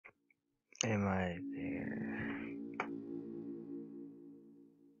Am I there?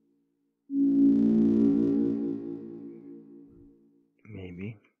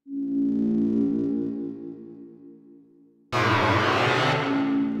 Maybe.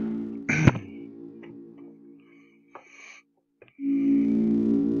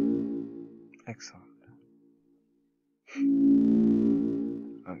 Excellent.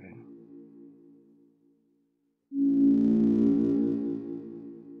 Okay.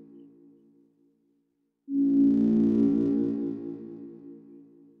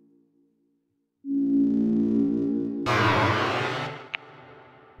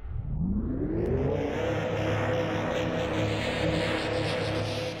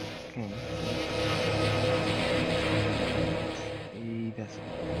 Okay. A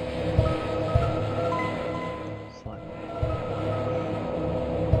decimal. Select.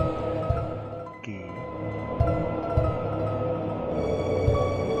 G.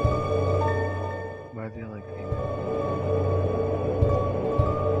 Why do you like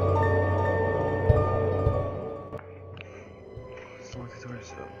select the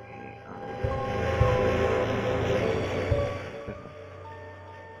torso? Okay.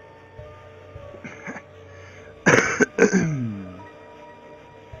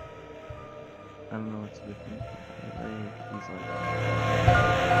 I don't know what's different. He's like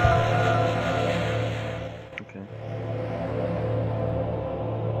okay.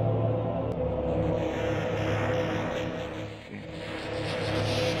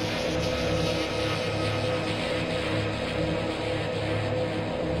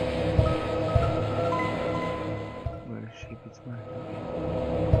 What a shape it's mine.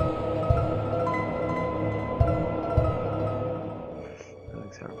 I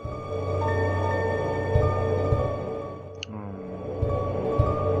like sour.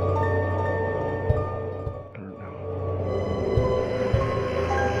 I don't know.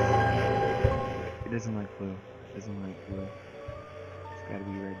 It doesn't like blue. It doesn't like blue. It's gotta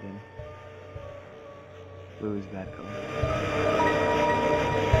be red then. Blue is bad color.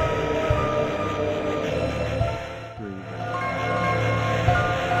 Blue is bad.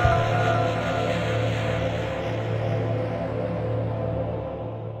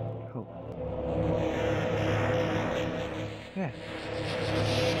 Cool. Yeah.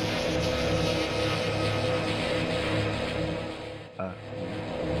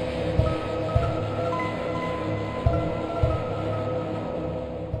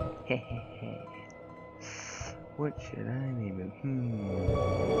 Hehehe. What should I name him?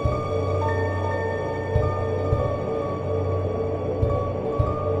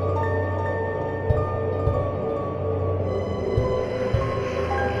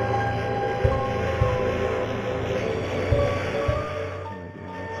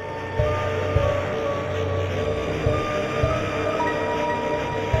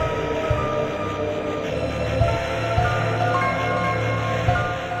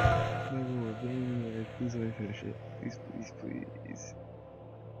 Please let me finish it. Please, please, please.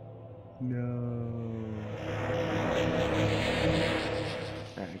 No.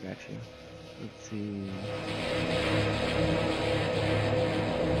 Alright, I got you. Let's see.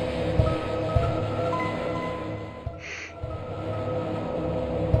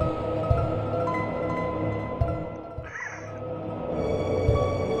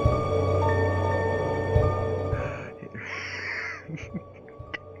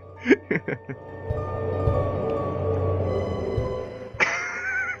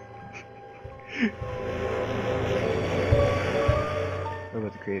 What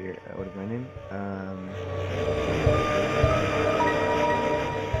about the creator? What is my name?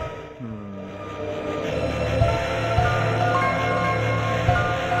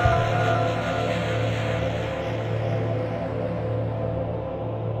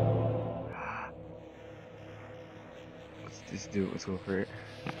 Let's just do it. Let's go for it.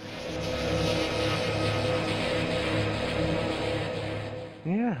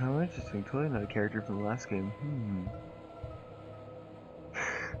 Yeah, how interesting. Totally not a character from the last game.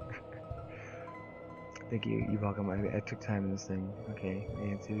 Thank you. You welcome. I took time in this thing. Okay,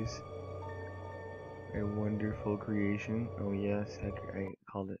 answers. A wonderful creation. Oh yes, I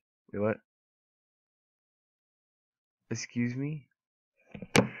called it. Wait, what? Excuse me?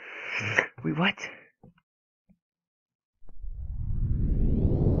 Wait, what?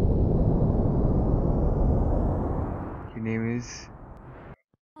 Your name is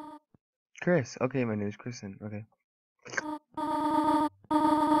Chris. Okay, my name is Kristen. Okay.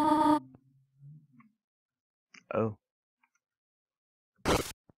 Oh.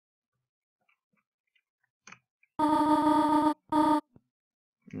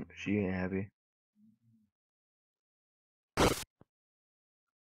 She ain't happy.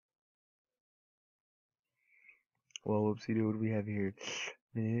 Well, whoopsie doo, what do we have here?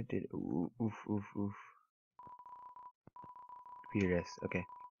 Oof, oof, oof. Computer desk. Okay.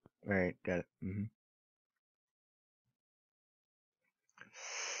 Alright, got it.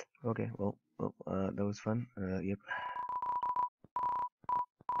 Okay, well, that was fun. Yep.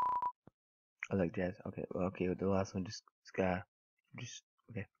 I like jazz. Okay, well, okay, the last one just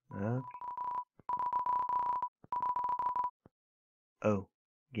okay. Oh,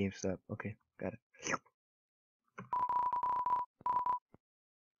 GameStop. Okay, got it.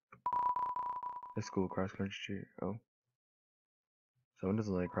 Let's go cross country. Oh, someone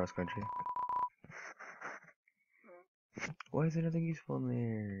doesn't like cross country. Why is there nothing useful in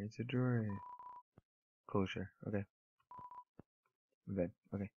there? It's a drawer. Closure. Okay. Bed.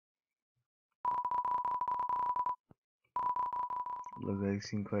 Okay. Looks like I've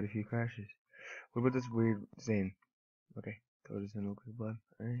seen quite a few crashes. What about this weird saying? Okay. Throw this in real quick, blood.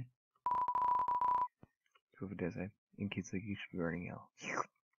 Alright. Go for dead side. In case like you should be running out. References.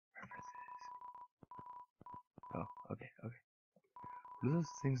 Oh, okay, okay. What are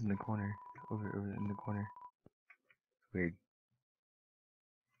those things in the corner? Over in the corner. Weird.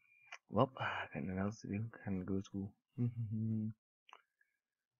 Well, got nothing else to do. Kinda go to school.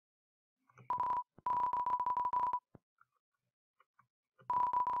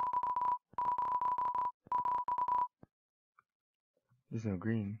 There's no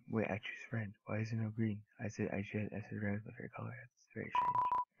green. Wait, I choose red. Why is there no green? I said red is my favorite color. It's very strange.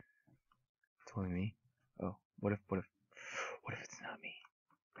 It's only me. Oh, what if it's not me?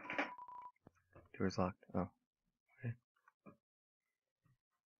 Door's locked. Oh, okay.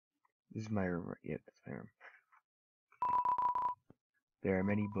 This is my room, right? Yep, that's my room. There are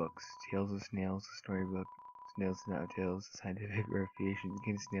many books. Tales of Snails, a storybook. Snails do not have tails, scientific verification.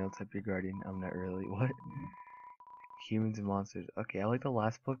 Can snail type your guardian? I'm not really. What? Humans and monsters. Okay, I like the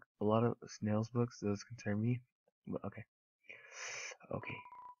last book. A lot of snails books, those concern me. But okay. Okay.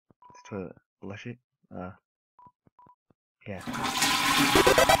 It's toilet. Flush it. Yeah.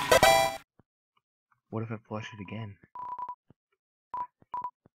 What if I flush it again?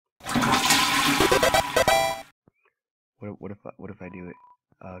 What if I do it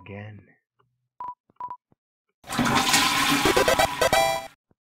again?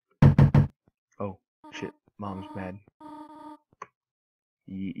 Oh shit, mom's mad.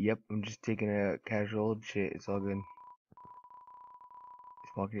 Yep, I'm just taking a casual shit. It's all good.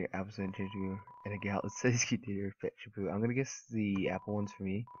 Small creator, apple and change to and a gal that says you did your pet shampoo. I'm gonna guess the apple one's for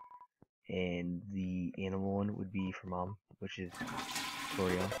me, and the animal one would be for mom, which is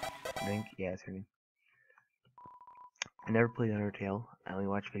L'Oreal. I think, yeah, it's her name. I never played Undertale. I only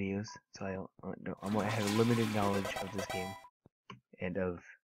watch videos, so I have limited knowledge of this game and of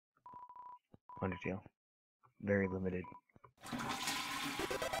Undertale. Very limited.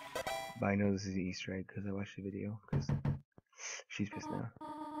 But I know this is an Easter egg because I watched the video. Because she's pissed now.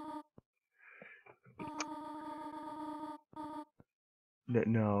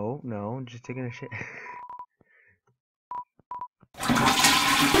 No, I'm just taking a shit.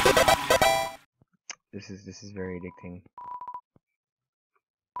 This is very addicting.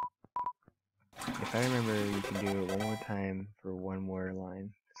 If I remember, you can do it one more time for one more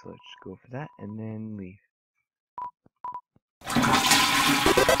line. So let's just go for that and then leave.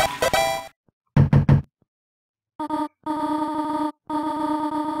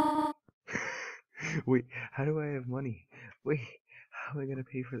 Wait, how do I have money? Wait, how am I gonna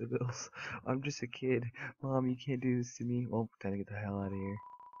pay for the bills? I'm just a kid. Mom, you can't do this to me. Well, time to get the hell out of here.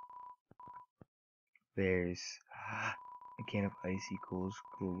 There's a can of icy cool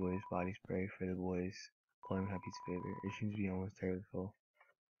boys body spray for the boys. Plum Happy's favorite. It seems to be almost entirely full.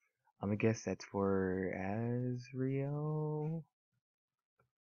 I'm gonna guess that's for Azriel.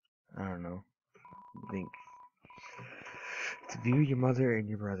 I don't know. Think. To view your mother and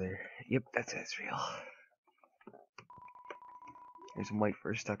your brother. Yep, that's Azriel. There's some white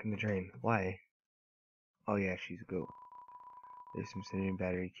fur stuck in the drain. Why? Oh yeah, she's a goat. There's some cinnamon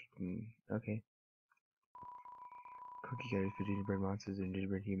battery kicking. Okay. Cookie cutters for gingerbread monsters and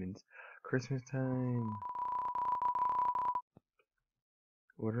gingerbread humans. Christmas time.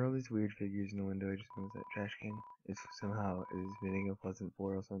 What are all these weird figures in the window? I just noticed that trash can. It's somehow is emitting a pleasant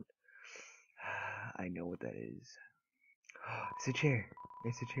floral scent. I know what that is. It's a chair.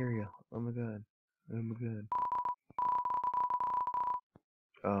 It's a chariot. Oh my god. Oh my god.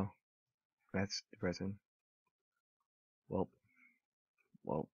 Oh, that's depressing. Well.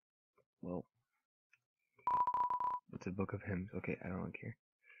 It's a book of hymns. Okay, I don't care.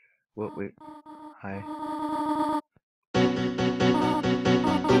 Well, wait. Hi.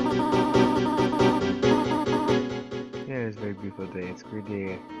 Yeah, it's a very beautiful day. It's a great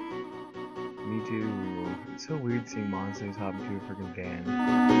day. Me too. It's so weird seeing monsters hop into a freaking van.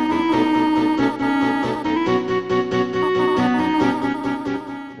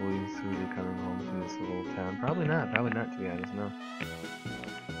 William's really coming home to this little town. Probably not, to be honest, no.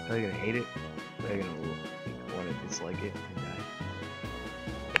 Probably gonna hate it. Probably gonna want to dislike it and die.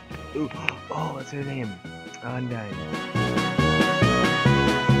 Ooh, oh, what's her name? Undyne.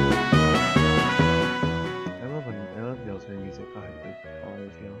 I love Deltarune music. Oh, I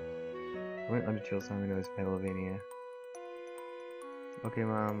Undertale. The only Undertale song I know is Megalovania. Okay,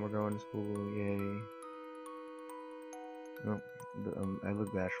 Mom, we're going to school. Yay. No, I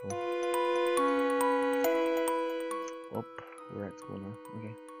look bashful. Oh, we're at school now.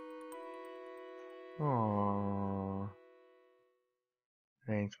 Okay. Aww.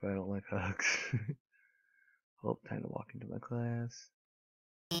 Thanks, but I don't like hugs. Oh, time to walk into my class.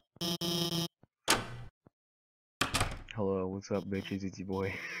 Hello, what's up, bitches? It's your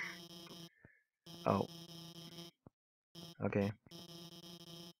boy. Oh. Okay.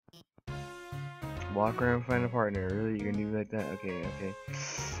 Walk around, find a partner. Really? You gonna do like that? Okay, okay.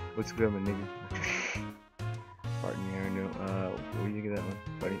 What's good, my nigga? Partner, no. What do you think of that one?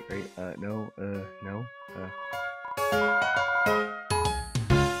 Buddy, great. No. No.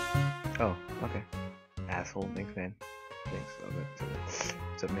 Oh, okay. Asshole. Thanks, man. Thanks. Okay.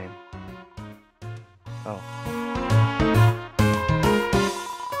 What's up, man? Oh.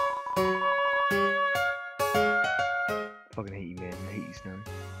 Fucking hate you, man. I hate you, Snow.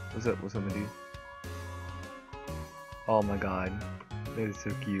 What's up, my dude? Oh my god. That is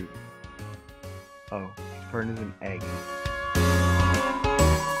so cute. Oh, his partner's an egg.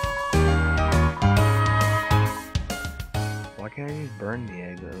 Why can't I just burn the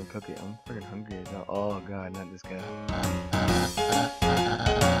egg or cook it? I'm freaking hungry as hell. Oh god, not this guy.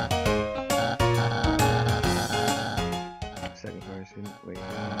 Second person. Wait.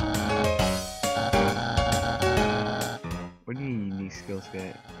 What do you mean unique skill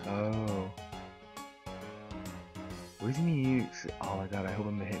set? Oh. What does he mean unique? Oh my god, I hope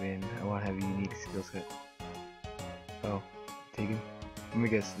I'm a hitman. I want to have a unique skill set. Oh, taken. Let me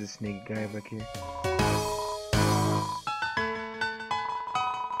guess, this snake guy back here.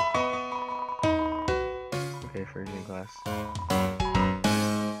 Okay, first in class.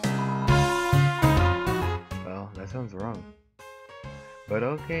 Well, that sounds wrong. But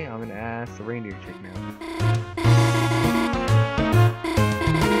okay, I'm gonna ask the reindeer chick now.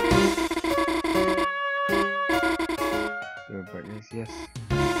 Your partners, yes.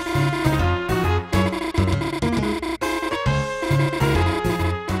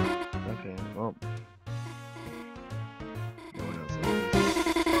 Okay, well. No one else is.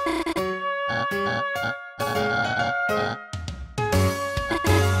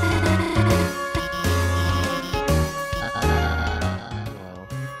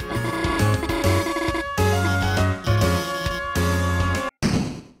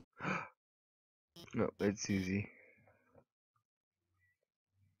 No, it's Susie.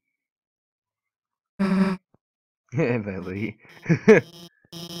 Belly.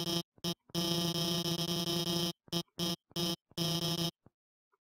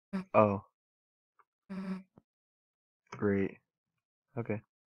 Oh. Great. Okay.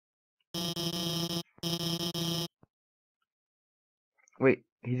 Wait,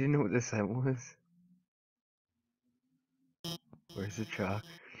 he didn't know what the sign was? Where's the chalk?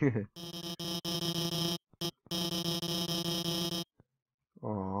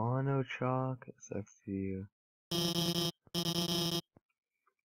 Aw, no chalk. It sucks to you.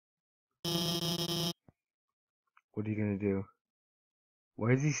 What are you gonna do?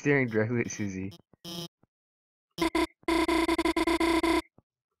 Why is he staring directly at Susie?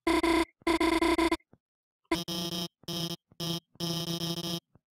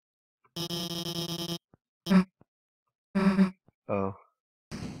 Oh.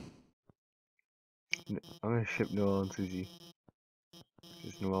 I'm gonna ship Noel and Susie.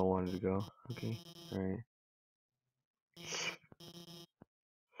 Because Noel wanted to go. Okay, alright.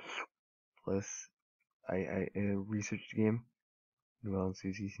 Plus, I researched the game. Noel and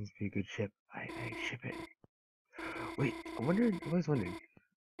Susie seems to be a good ship. I ship it. Wait, I was wondering.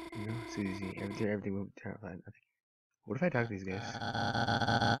 You know, Susie, everything will be terrified. Okay. What if I talk to these guys?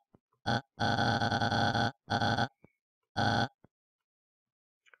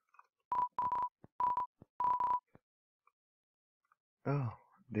 Oh,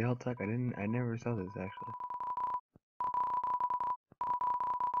 they all talk. I never saw this actually.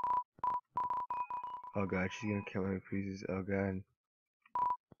 Oh god, she's gonna kill my pieces. Oh god.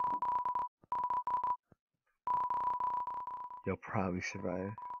 You'll probably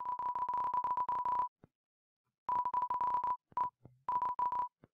survive.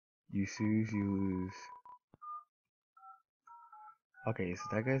 You snooze, you lose. Okay, so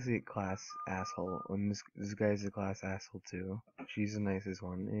that guy's a class asshole, and this guy's a class asshole too. She's the nicest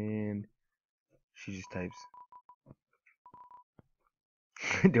one, and she just types.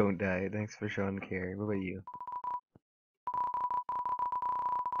 Don't die. Thanks for showing care. What about you?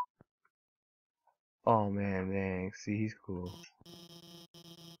 Oh man, thanks. See, he's cool.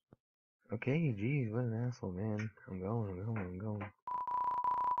 Okay, geez, what an asshole, man. I'm going.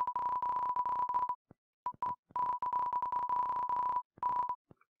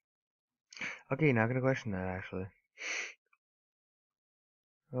 Okay, not gonna question that, actually.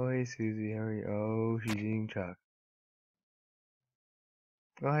 Oh, hey, Susie, how are you? Oh, she's eating chalk.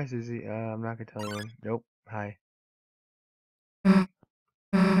 Oh, hi, Susie. I'm not gonna tell anyone. Nope. Hi.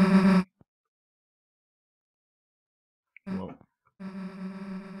 Well.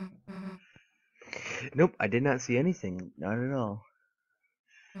 Nope, I did not see anything. Not at all.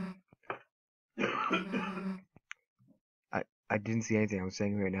 I didn't see anything. I was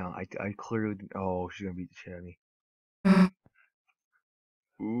saying right now. I clearly didn't. Oh, she's gonna beat the shit out of me.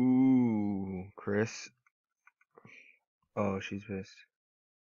 Ooh, Chris. Oh, she's pissed.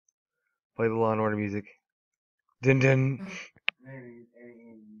 Play the Law and Order music. Dun dun.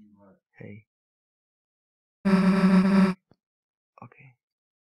 Hey. Okay.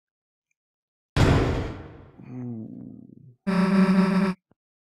 Ooh.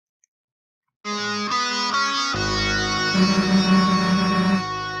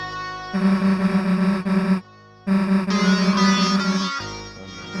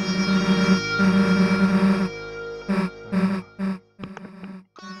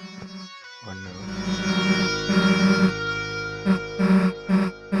 Oh no.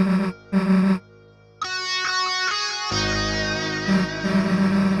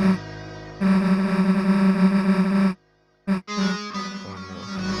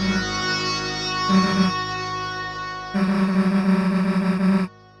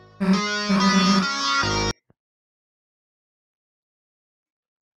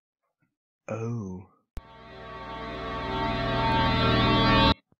 Oh.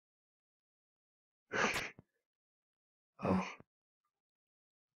 Oh.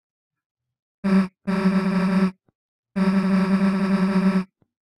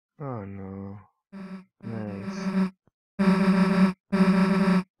 Oh no. Nice.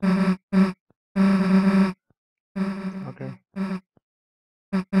 Okay.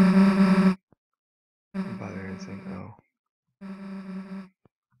 Bother anything. Oh.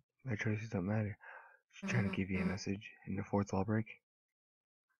 My choices don't matter. She's trying to give you a message in the fourth wall break.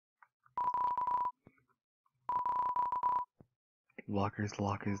 Lockers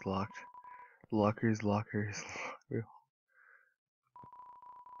locked. Lockers. Locker is locked.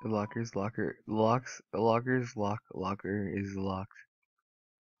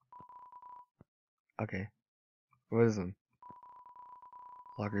 Okay. What is them?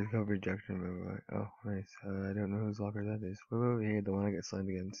 Lockers cover rejection. Oh, nice. I don't know whose locker that is. Wait, wait, wait, here, the one I get slammed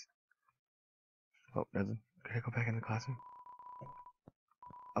against. Oh, nothing. Can I go back in the classroom?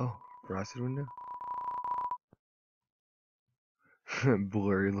 Oh, frosted window?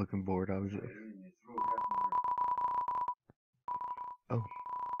 Blurry looking board object. Oh.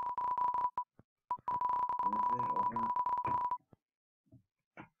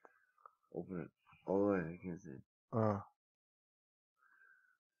 Open it. Oh, I can't see it.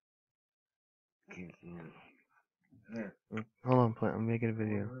 Can't see it. Here. Hold on, play. I'm making a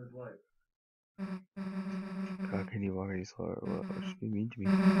video. God, can you walk any slower? What should be mean to me?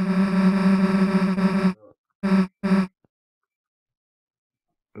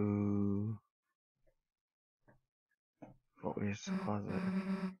 Ooh. Oh, here's the closet.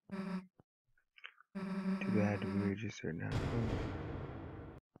 Too bad we were just starting out.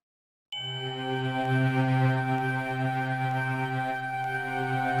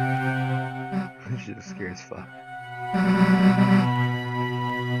 She's scared as fuck.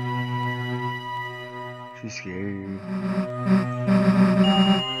 She's scared.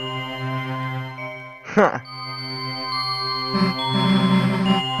 Ha!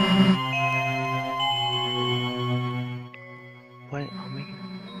 What? I'll make it.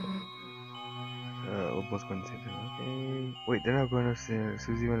 We're both going to take them. Okay. Wait, they're not going upstairs.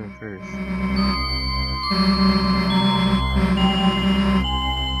 Susie went in first.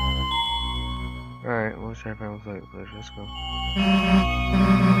 Alright, we'll try to find what's like. Let's go.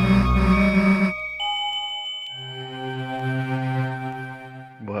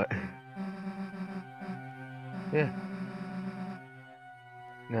 What? Yeah.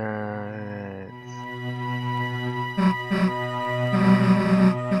 Nah,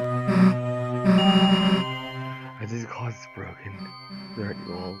 I just cause it's broken. There are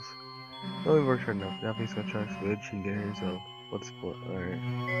any walls. No, we worked hard enough. Nothing's got trucks good. She can get it herself. Let's split. Alright.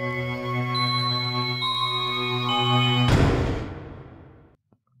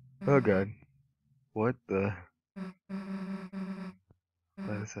 Oh god. What the?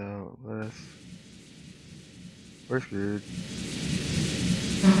 Let us out. Let us. We're screwed.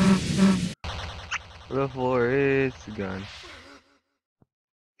 The floor is gone.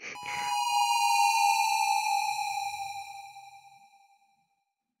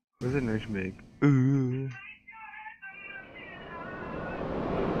 Where's the nurse make? Ooh.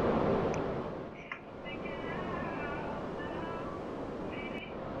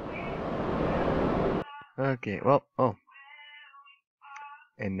 Okay, well, oh.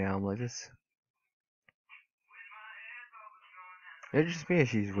 And now I'm like this. It's just me,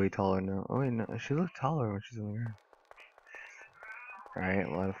 she's way taller now. Oh wait, no, she looked taller when she's on the ground. Alright,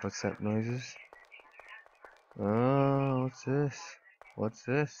 a lot of footstep noises. Oh, what's this? What's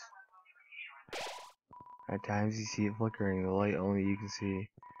this? At times you see it flickering, the light only you can see.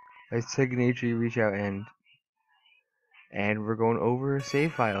 As Tig nature you reach out and we're going over a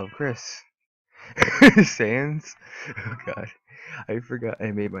save file of Chris. Sans? Oh god. I forgot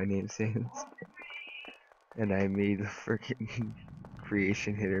I made my name Sans. And I made the freaking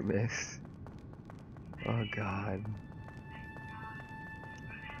creation hit or miss. Oh god.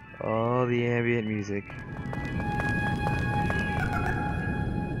 All the ambient music.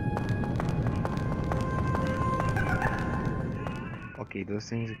 Okay, those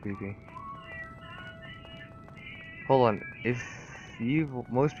things are creepy. Hold on, if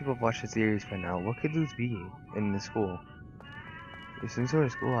most people have watched the series by now, what could those be in the school? There's some sort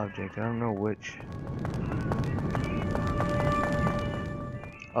of school object, I don't know which.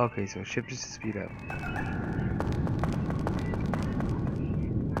 Okay, so shift just to speed up.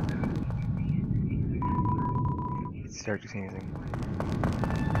 It's start to see anything.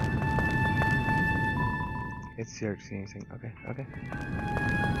 It's start to see anything. Okay, okay.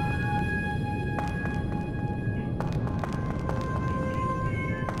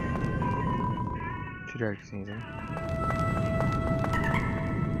 Too dark to see anything.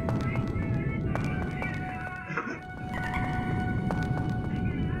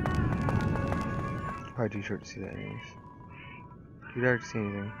 Probably too short to see that anyways. Too dark to see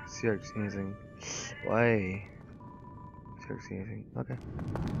anything. Too dark to see anything. Why? Too dark to see anything. Okay.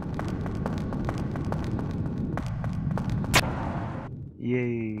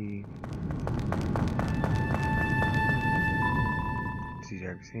 Yay. Too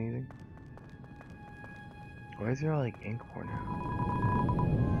dark to see anything. Why is there all like ink pouring out?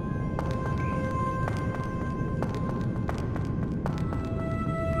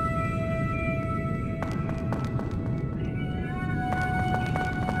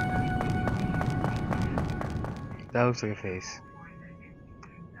 That looks like a face.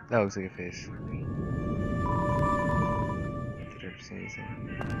 That looks like a face. Did I ever see anything?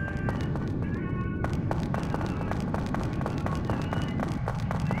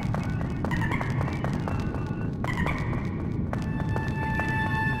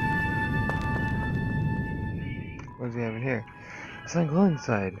 What does he have in here? Something glowing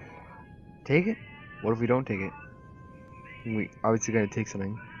inside. Take it? What if we don't take it? We obviously gotta take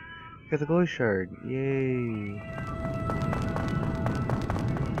something. Got the glow shard. Yay.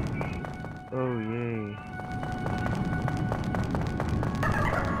 Oh, yay.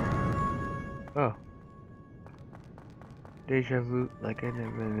 Oh. Deja vu, like I've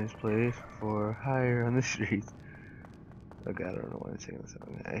never been in this place before. Higher on the streets. Oh god, I don't know why I'm singing this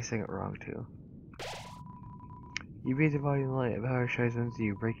song. I sang it wrong too. You bathe the body in light, a power shines onto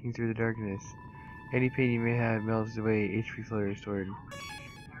you, breaking through the darkness. Any pain you may have melts away, HP flow restored.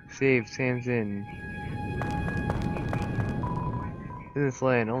 Saved, Sam's in. In this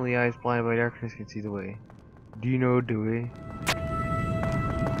land, only eyes blinded by darkness can see the way. Do you know the way?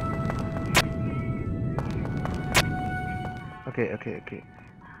 Okay.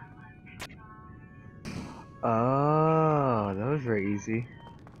 Oh, that was very easy.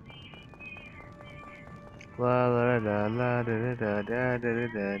 La la la la da da da da da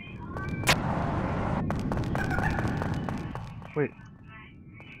da.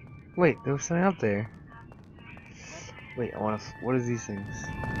 Wait, there was something up there. Wait, I wanna. What is these things?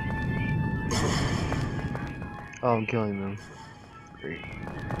 Oh, I'm killing them. Great.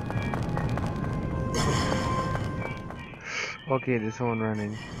 Okay, there's someone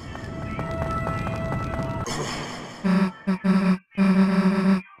running.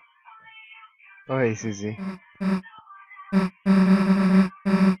 Oh, hey, Susie.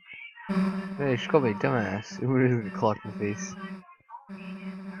 Hey, she called me dumbass. It would have got clocked in the face.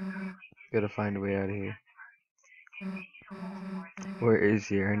 Gotta find a way out of here. Where is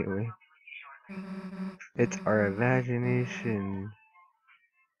here anyway? It's our imagination.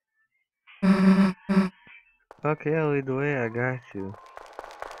 Okay, I'll lead the way, I got you.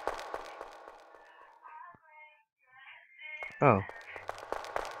 Oh.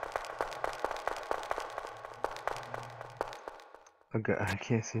 Okay, I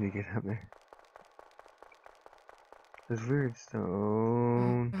can't seem to get up there. There's weird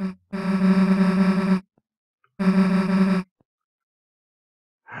stone.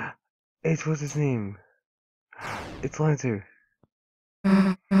 It's what's his name? It's Lancer.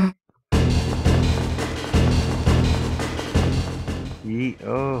 Yeet.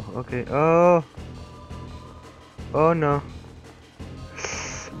 Oh, okay. Oh. Oh no.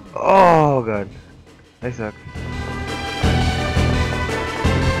 Oh god. I suck.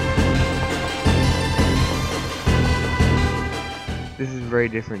 This is very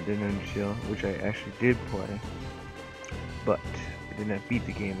different than Undertale, which I actually did play. But I did not beat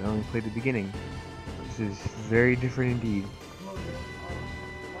the game, I only played the beginning. This is very different indeed.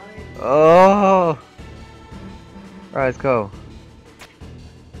 Oh! Alright, let's go.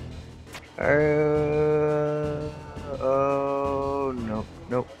 Oh, no,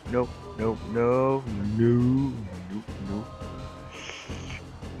 no, no, no, no, no, no.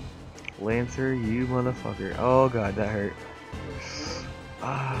 Lancer, you motherfucker. Oh god, that hurt.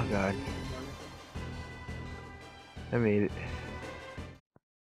 Ah, god. I made it.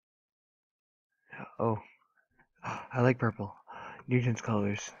 Oh. I like purple. Newton's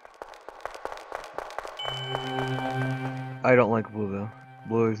colors. I don't like blue though.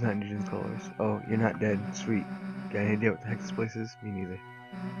 Blue is not Newton's colors. Oh, you're not dead. Sweet. Got any idea what the heck this place is? Me neither.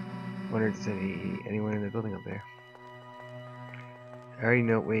 Wonder if there's anyone in the building up there. I already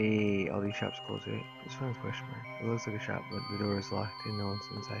know. Wait, all these shops closed, right? This one's question mark. It looks like a shop, but the door is locked and no one's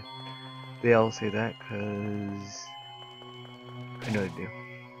inside. They all say that because I know they do.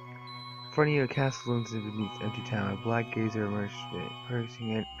 In front of you, a castle looms beneath empty town. A black gazer emerges,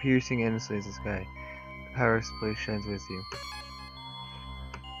 piercing endlessly as the sky. The power of this place shines with you.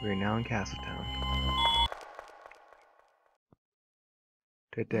 We are now in Castletown.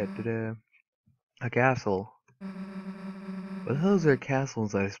 Da-da-da-da. A castle. What the hell is there a castle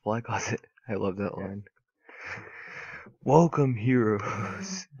inside a supply closet? I love that line. Welcome,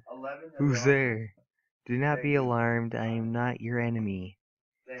 heroes. Who's there? Do not be alarmed. I am not your enemy.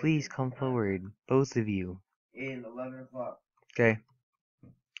 Please come forward, both of you. In 11 o'clock. Okay.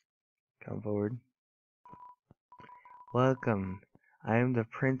 Come forward. Welcome. I am the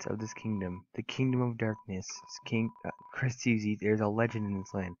prince of this kingdom, the kingdom of darkness. King Christusi, there is a legend in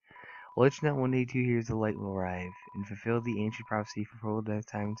this land. A legend that one day 2 years the light will arrive, and fulfill the ancient prophecy fulfilled as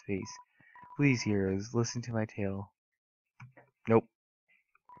time and space. Please, heroes, listen to my tale. Nope.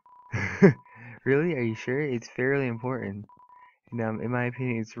 Really? Are you sure? It's fairly important. And in my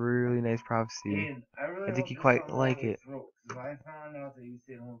opinion, it's a really nice prophecy. Ian, I think you quite like it. Because I found out that you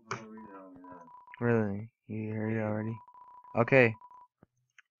stayed home for no reason on me now. Really? You heard it already? Okay.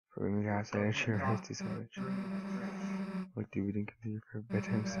 For me, guys, I sure hurts you so much. What do we didn't continue for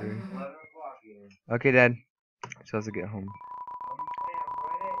bedtime story? 11 o'clock, Ian. Okay, Dad. So let's get home.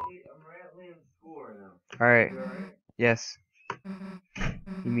 I'm right at Liam's school right now. Alright. You alright? Yes.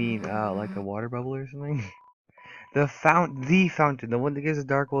 You mean, like a water bubble or something? The fountain, the one that gives a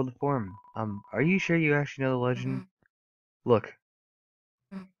dark world form. Are you sure you actually know the legend? Look.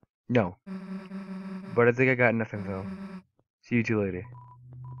 No. But I think I got enough info. See you two later.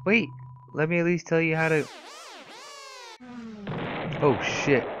 Wait, let me at least tell you how to... Oh,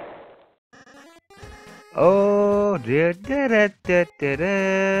 shit. Oh, da da da da da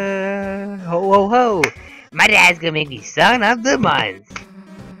da. Ho ho ho! My dad's gonna make me son of the month.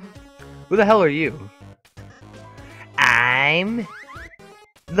 Who the hell are you? I'm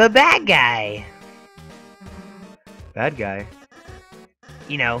the bad guy. Bad guy?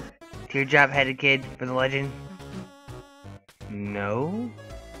 You know, teardrop-headed kid from the legend. No.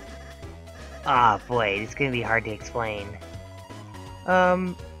 Ah, oh, boy, it's gonna be hard to explain. I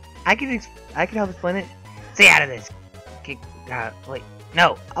can help explain it. Stay out of this. Wait,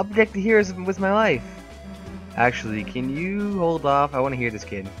 no, I'll protect the heroes with my life. Actually, can you hold off? I want to hear this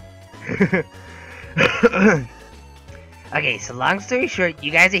kid. Okay, so long story short,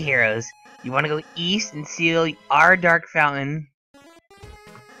 you guys are heroes. You want to go east and seal our dark fountain.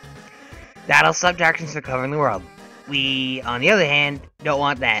 That'll stop darkness from covering the world. We, on the other hand, don't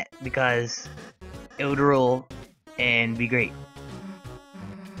want that because it would rule and be great.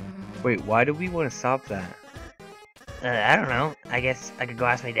 Wait, why do we want to stop that? I don't know. I guess I could go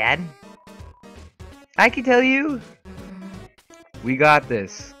ask my dad. I can tell you. We got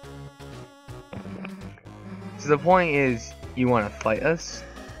this. So the point is, You want to fight us?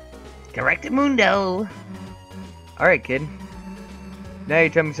 Correctamundo! Alright, kid. Now you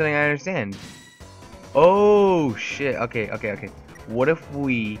tell me something I understand. Oh, shit. Okay. What if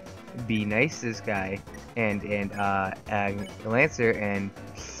we be nice to this guy and Lancer and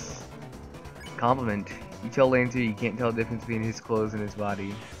compliment? You tell Lancer you can't tell the difference between his clothes and his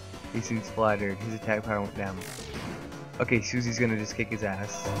body. He seems flattered. His attack power went down. Okay, Susie's gonna just kick his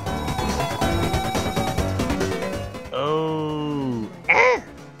ass. Oh! Ah!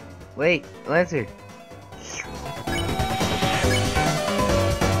 Wait, Lancer.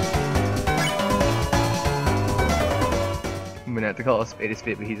 I'm gonna have to call a spade,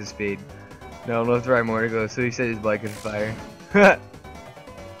 but he's a spade. No, left, right, more to go. So he said his bike is fire. I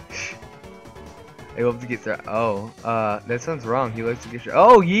hope to get there. Oh, that sounds wrong. He likes to get.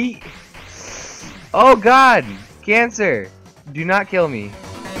 Oh, yeet! Oh God! Cancer! Do not kill me.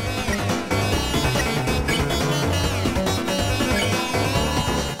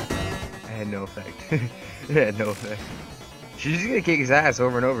 I had no effect. It had no effect. She's just gonna kick his ass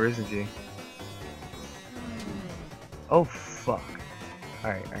over and over, isn't she? Oh fuck.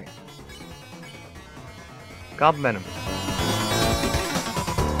 Alright. Compliment him.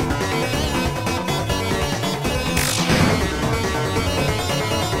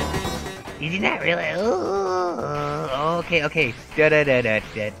 You did not really. Oh, okay.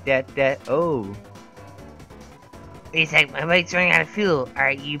 Da. Oh. Wait a sec, my bike's running out of fuel.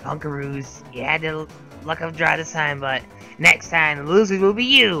 Alright, you punkaroos. You had to luck of draw this time, but next time the losers will be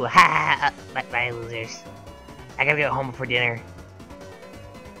you. Ha ha. Bye, losers. I gotta get home before dinner.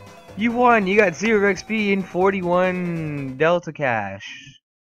 You won. You got 0 XP and 41 Delta Cash.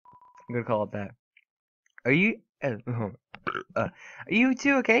 I'm gonna call it that. Are you? Are you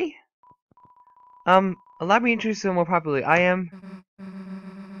two okay? Allow me to introduce you more properly. I am.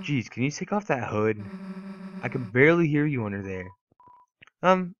 Jeez, can you take off that hood? I can barely hear you under there.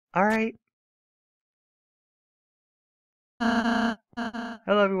 Alright. Hello,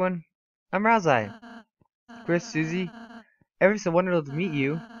 everyone. I'm Razai. Chris, Susie. Ever so wonderful to meet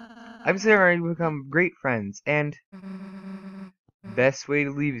you. I'm considering to become great friends, and best way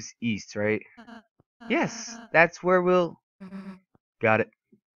to leave is east, right? Yes, that's where we'll. Got it.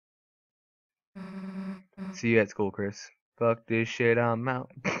 See you at school, Chris. Fuck this shit, I'm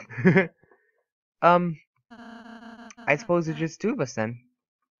out. I suppose it's just 2 of us then.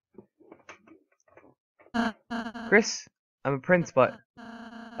 Chris, I'm a prince, but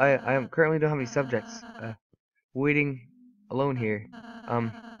I currently don't have any subjects. Waiting alone here.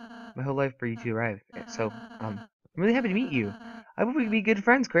 My whole life for you to arrive. So, I'm really happy to meet you. I hope we can be good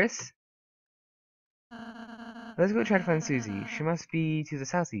friends, Chris. Let's go try to find Susie. She must be to the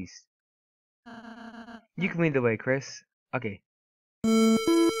southeast. You can lead the way, Chris. Okay.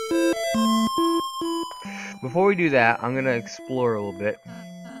 Before we do that, I'm gonna explore a little bit.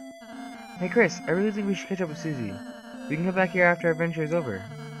 Hey Chris, I really think we should catch up with Susie. We can come back here after our adventure is over.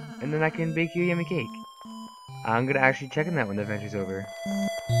 And then I can bake you a yummy cake. I'm gonna actually check on that when the adventure's over.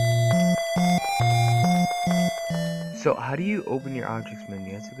 So, how do you open your objects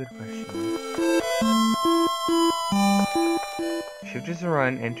menu? That's a good question. Shift is to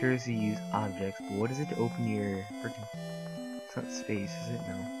run, enter is to use objects, but what is it to open your freaking... It's not space, is it?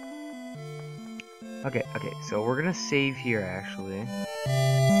 No. Okay, so we're gonna save here, actually.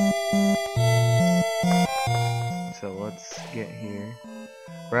 So, let's get here.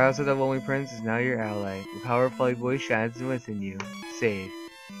 Browse of the Lonely Prince is now your ally. The power of Flight Boy shines within you. Save.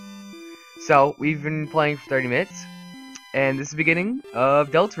 So, we've been playing for 30 minutes. And this is the beginning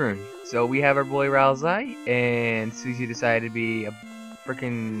of Deltarune. So we have our boy Ralzai, and Susie decided to be a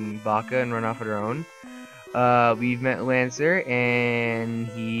freaking baka and run off on her own. We've met Lancer, and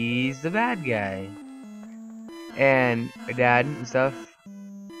he's the bad guy. And my dad and stuff.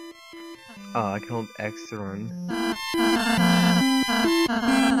 Oh, I can hold X to run.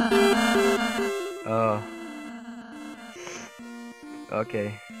 Oh.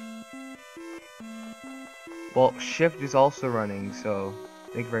 Okay. Well, shift is also running, so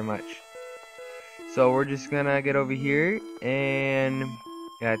thank you very much. So we're just gonna get over here, and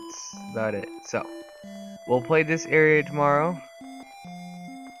that's about it. So we'll play this area tomorrow.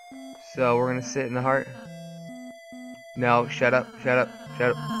 So we're gonna sit in the heart. No, shut up.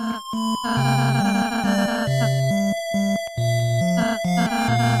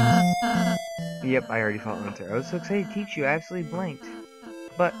 Yep, I already fought Lancer. I was so excited to teach you, I absolutely blanked.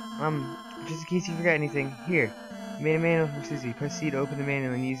 But, just in case you forgot anything, here, you made a manual from Susie. Press C to open the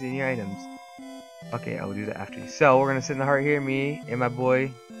manual and use it in your items. Okay, I will do that after you. So, we're gonna sit in the heart here, me and my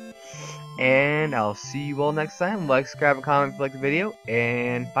boy. And I'll see you all next time. Like, subscribe, and comment if you like the video,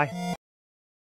 and bye.